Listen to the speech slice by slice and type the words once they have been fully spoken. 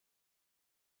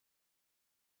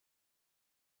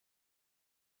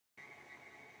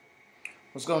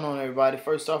What's going on, everybody?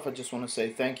 First off, I just want to say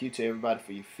thank you to everybody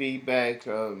for your feedback.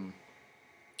 I'm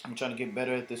trying to get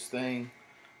better at this thing.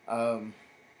 Um,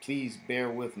 Please bear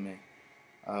with me.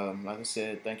 Like I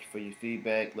said, thank you for your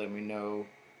feedback. Let me know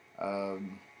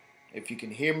um, if you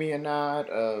can hear me or not.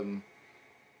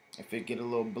 If it get a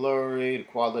little blurry, the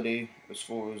quality as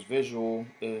far as visual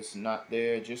is not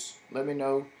there. Just let me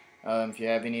know. If you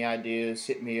have any ideas,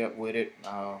 hit me up with it.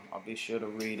 I'll be sure to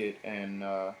read it and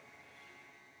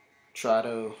try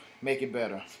to make it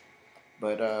better.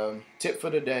 But tip for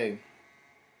the day.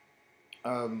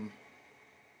 Um,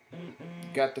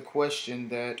 got the question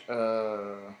that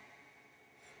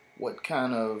what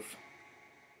kind of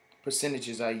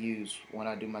percentages I use when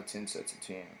I do my 10 sets of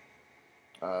 10.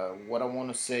 What I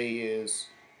want to say is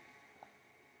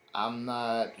I'm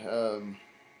not a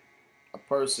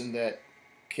person that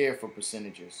care for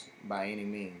percentages by any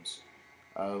means.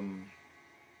 Um,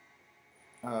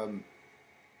 um,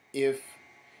 if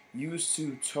you used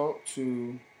to talk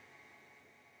to,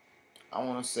 I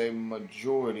want to say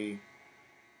majority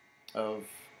of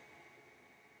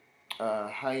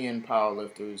high-end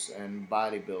powerlifters and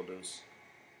bodybuilders,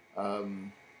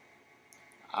 um,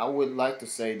 I would like to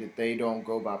say that they don't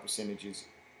go by percentages.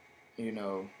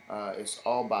 It's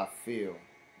all by feel.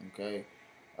 Okay,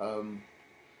 um,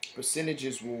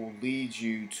 percentages will lead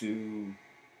you to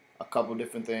a couple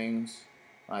different things.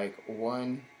 Like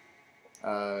one,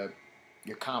 uh,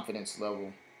 your confidence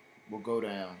level will go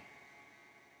down.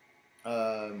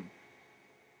 Um,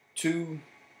 Two,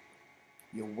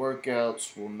 your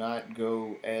workouts will not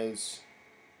go as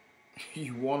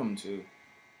you want them to.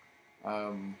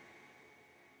 Um,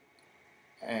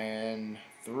 and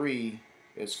three,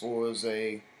 as far as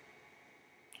a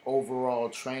overall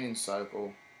training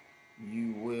cycle,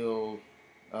 you will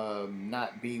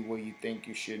not be where you think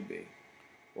you should be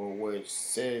or where it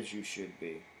says you should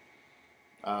be.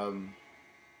 Um,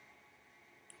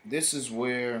 this is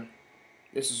where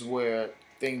this is where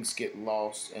things get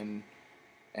lost, and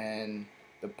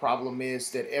the problem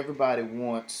is that everybody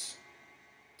wants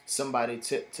somebody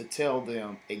to tell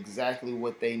them exactly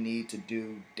what they need to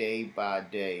do day by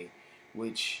day,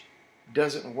 which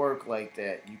doesn't work like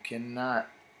that. You cannot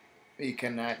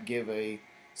give a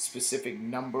specific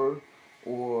number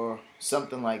or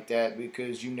something like that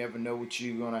because you never know what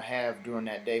you're going to have during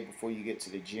that day before you get to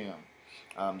the gym.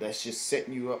 That's just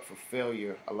setting you up for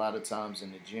failure a lot of times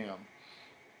in the gym.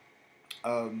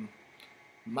 Um,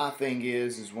 my thing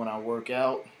is when I work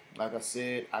out, like I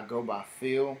said, I go by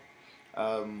feel.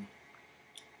 Um,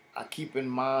 I keep in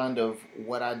mind of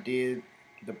what I did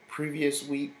the previous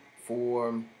week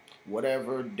for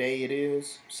whatever day it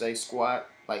is. Say squat,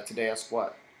 like today I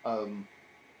squat.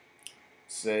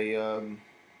 Say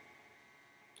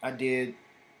I did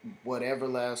whatever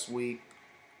last week.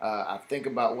 I think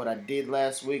about what I did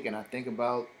last week, and I think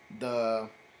about the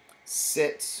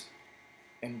sets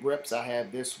and reps I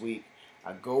have this week.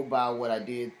 I go by what I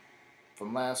did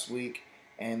from last week,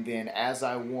 and then as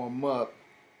I warm up,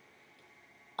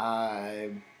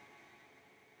 I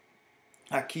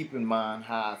I keep in mind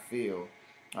how I feel.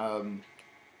 Um,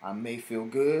 I may feel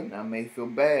good, I may feel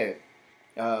bad,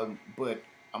 but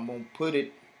I'm gonna put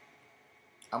it.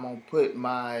 I'm gonna put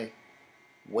my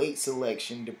weight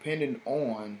selection depending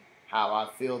on how I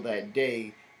feel that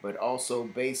day, but also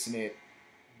basing it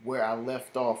where I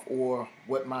left off or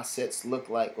what my sets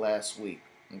looked like last week.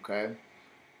 Okay,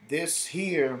 this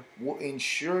here will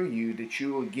ensure you that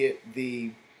you will get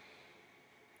the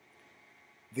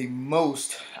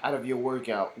most out of your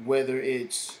workout, whether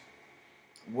the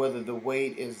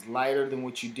weight is lighter than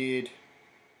what you did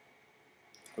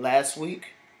last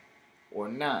week or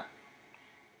not.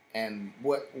 And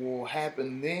what will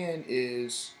happen then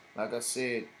is, like I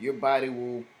said, your body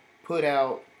will put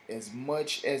out as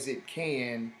much as it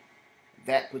can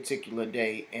that particular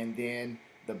day, and then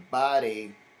the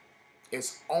body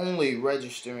is only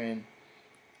registering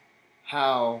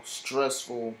how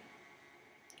stressful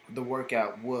the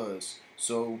workout was.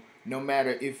 So no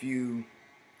matter if you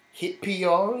hit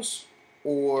PRs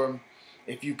or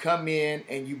if you come in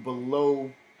and you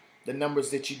below the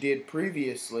numbers that you did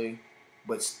previously,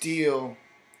 but still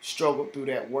struggled through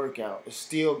that workout, it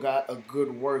still got a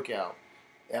good workout.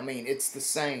 I mean, it's the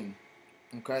same.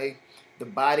 Okay, the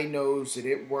body knows that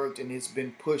it worked and it's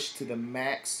been pushed to the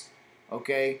max.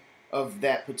 Okay, of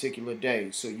that particular day,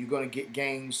 so you're gonna get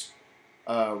gains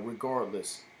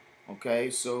regardless. Okay,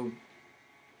 so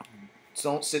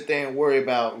don't sit there and worry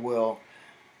about, well,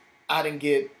 I didn't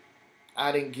get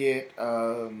I didn't get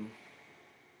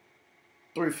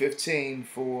 315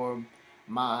 for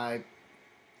my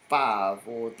 5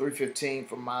 or 315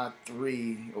 for my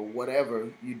 3 or whatever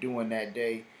you're doing that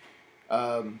day.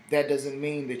 that doesn't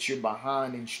mean that you're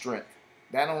behind in strength.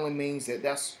 That only means that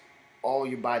that's all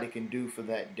your body can do for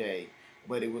that day.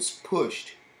 But it was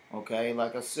pushed. Okay,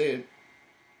 like I said,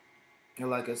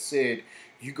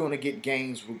 you're gonna get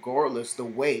gains regardless the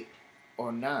weight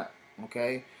or not.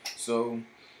 Okay, so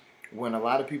when a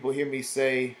lot of people hear me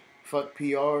say "fuck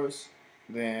PRs,"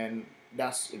 then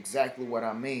that's exactly what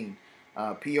I mean.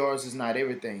 PRs is not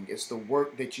everything. It's the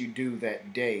work that you do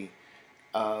that day.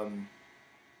 Um,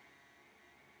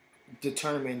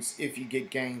 Determines if you get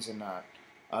gains or not.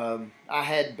 I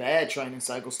had bad training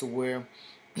cycles to where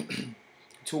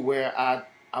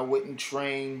I wouldn't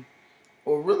train,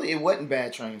 or really it wasn't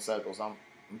bad training cycles. I'm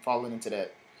falling into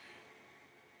that.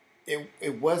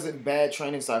 It wasn't bad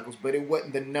training cycles, but it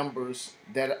wasn't the numbers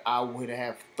that I would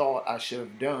have thought I should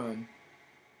have done,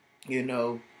 you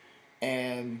know,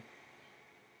 and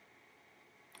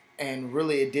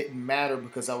really it didn't matter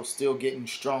because I was still getting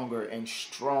stronger and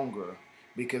stronger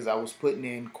because I was putting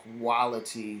in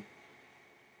quality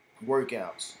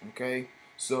workouts. Okay,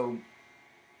 so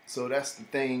that's the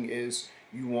thing is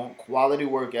you want quality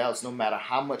workouts no matter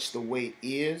how much the weight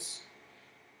is.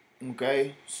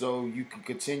 Okay, so you can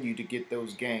continue to get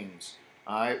those gains.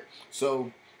 All right,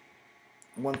 so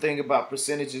one thing about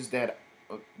percentages that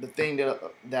the thing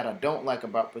that I don't like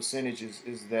about percentages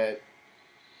is that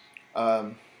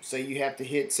say you have to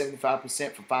hit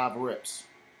 75% for 5 reps.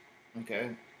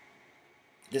 Okay,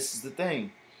 this is the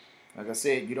thing. Like I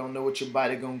said, you don't know what your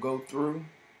body gonna go through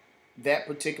that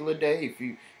particular day. If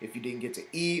you didn't get to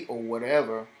eat or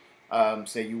whatever,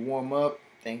 say you warm up,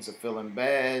 things are feeling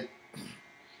bad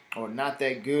or not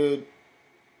that good,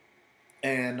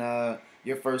 and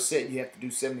your first set you have to do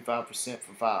 75%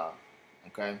 for 5.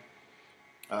 Okay,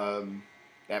 um,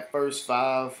 that first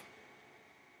five,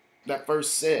 that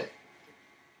first set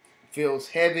feels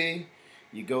heavy.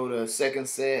 You go to a second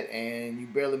set and you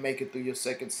barely make it through your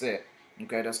second set.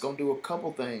 Okay, that's gonna do a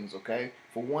couple things. Okay,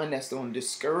 for one, that's gonna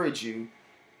discourage you.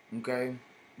 Okay,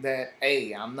 that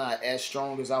hey, I'm not as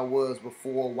strong as I was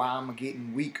before. Why am I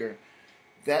getting weaker?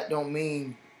 That don't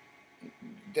mean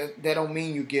that don't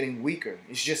mean you're getting weaker.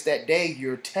 It's just that day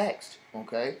you're taxed.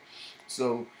 Okay,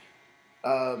 so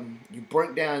you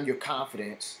break down your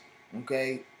confidence.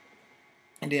 Okay,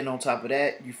 and then on top of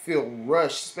that, you feel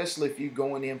rushed, especially if you're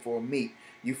going in for a meet.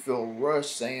 You feel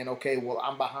rushed, saying, "Okay, well,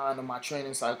 I'm behind on my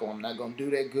training cycle. I'm not gonna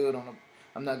do that good on a.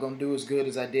 I'm not gonna do as good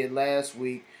as I did last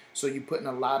week." So you're putting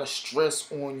a lot of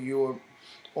stress on your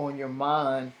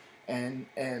mind, and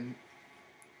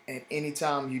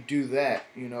anytime you do that,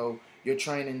 your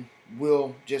training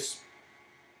will just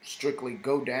strictly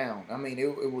go down. I mean,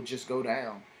 it will just go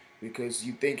down because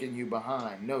you thinking you're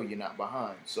behind. No, you're not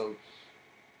behind. So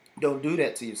don't do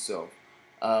that to yourself.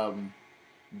 Um,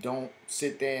 don't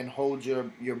sit there and hold your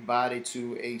body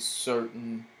to a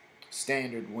certain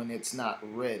standard when it's not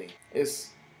ready. It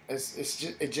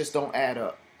just don't add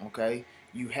up. Okay,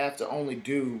 you have to only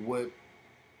do what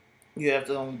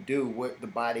the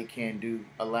body can do,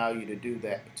 allow you to do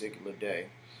that particular day.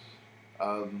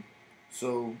 Um,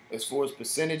 so as far as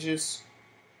percentages,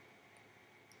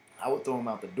 I would throw them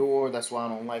out the door. That's why I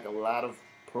don't like a lot of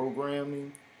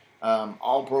programming.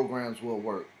 All programs will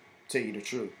work, tell you the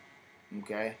truth.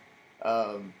 Okay,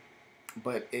 um,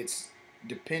 but it's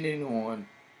depending on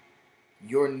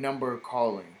your number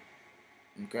calling.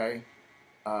 Okay,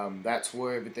 that's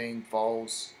where everything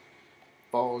falls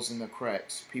in the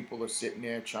cracks. People are sitting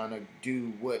there trying to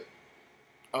do what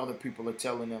other people are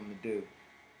telling them to do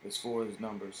as far as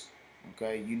numbers.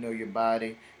 Okay, you know your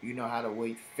body, you know how the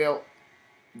weight felt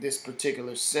this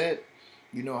particular set,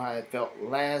 you know how it felt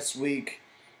last week.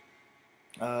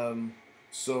 Um,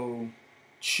 so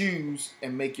choose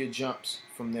and make your jumps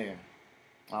from there.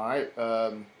 All right.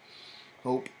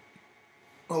 Hope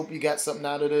you got something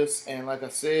out of this. And like I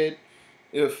said,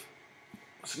 if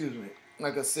excuse me,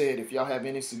 like I said, if y'all have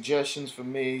any suggestions for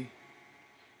me,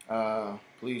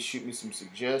 please shoot me some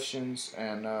suggestions,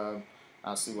 and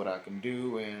I'll see what I can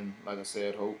do. And like I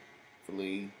said,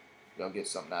 hopefully y'all get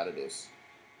something out of this.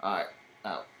 All right,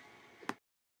 out.